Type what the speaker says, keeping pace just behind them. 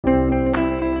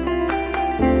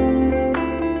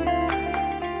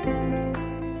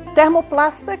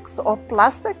Thermoplastics or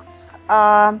plastics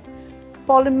are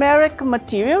polymeric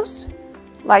materials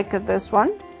like this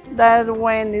one that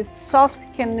when it's soft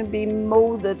can be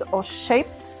molded or shaped,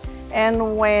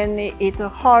 and when it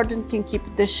hardens can keep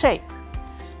the shape.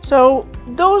 So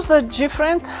those are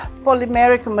different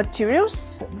polymeric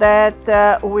materials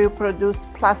that will produce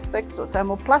plastics or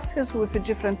thermoplastics with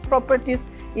different properties.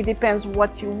 It depends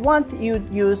what you want. You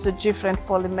use different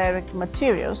polymeric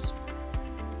materials.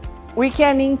 We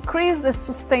can increase the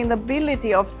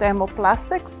sustainability of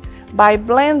thermoplastics by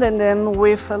blending them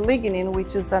with lignin,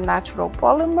 which is a natural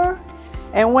polymer.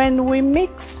 And when we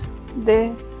mix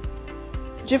the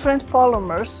different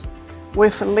polymers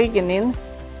with lignin,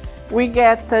 we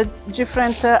get a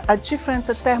different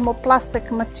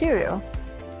thermoplastic material.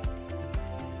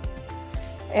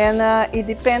 And it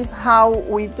depends how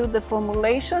we do the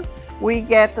formulation. We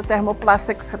get the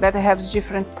thermoplastics that have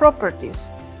different properties.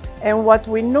 And what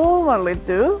we normally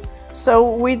do,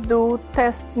 so we do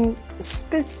testing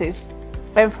species.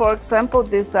 And for example,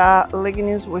 these are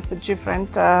lignins with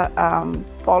different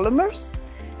polymers.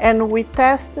 And we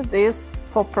test this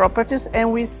for properties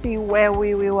and we see where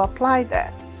we will apply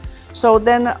that. So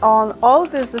then on all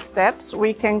these steps,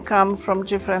 we can come from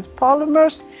different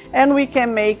polymers and we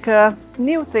can make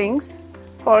new things.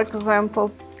 For example,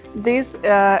 this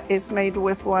is made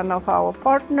with one of our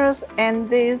partners, and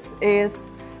this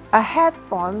is a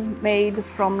headphone made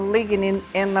from lignin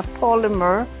and a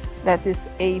polymer that is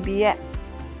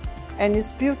ABS. And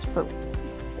it's beautiful.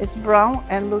 It's brown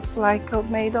and looks like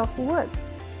made of wood,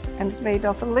 and it's made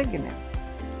of lignin.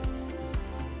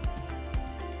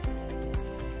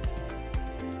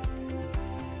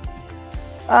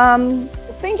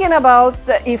 Thinking about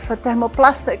if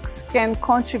thermoplastics can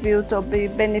contribute or be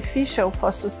beneficial for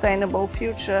a sustainable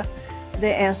future, the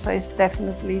answer is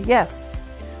definitely yes.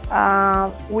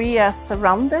 We are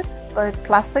surrounded by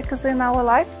plastics in our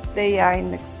life. They are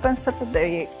inexpensive,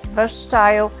 they are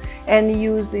versatile, and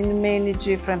used in many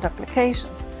different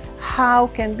applications. How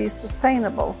can be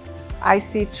sustainable? I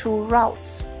see two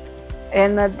routes,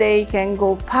 and they can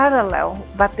go parallel,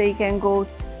 but they can go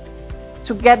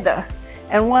together.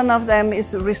 And one of them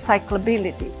is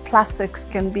recyclability. Plastics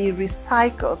can be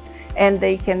recycled and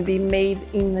they can be made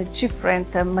in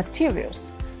different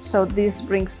materials. So this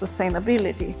brings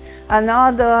sustainability.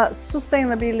 Another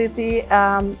sustainability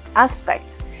aspect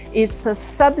is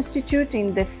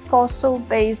substituting the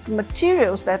fossil-based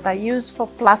materials that are used for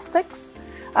plastics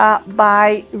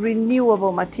by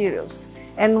renewable materials.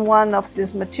 And one of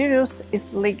these materials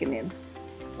is lignin.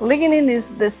 Lignin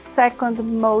is the second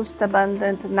most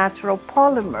abundant natural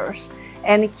polymers,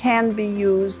 and it can be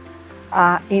used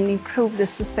in improve the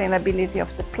sustainability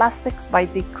of the plastics by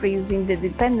decreasing the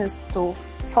dependence to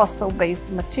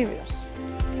fossil-based materials.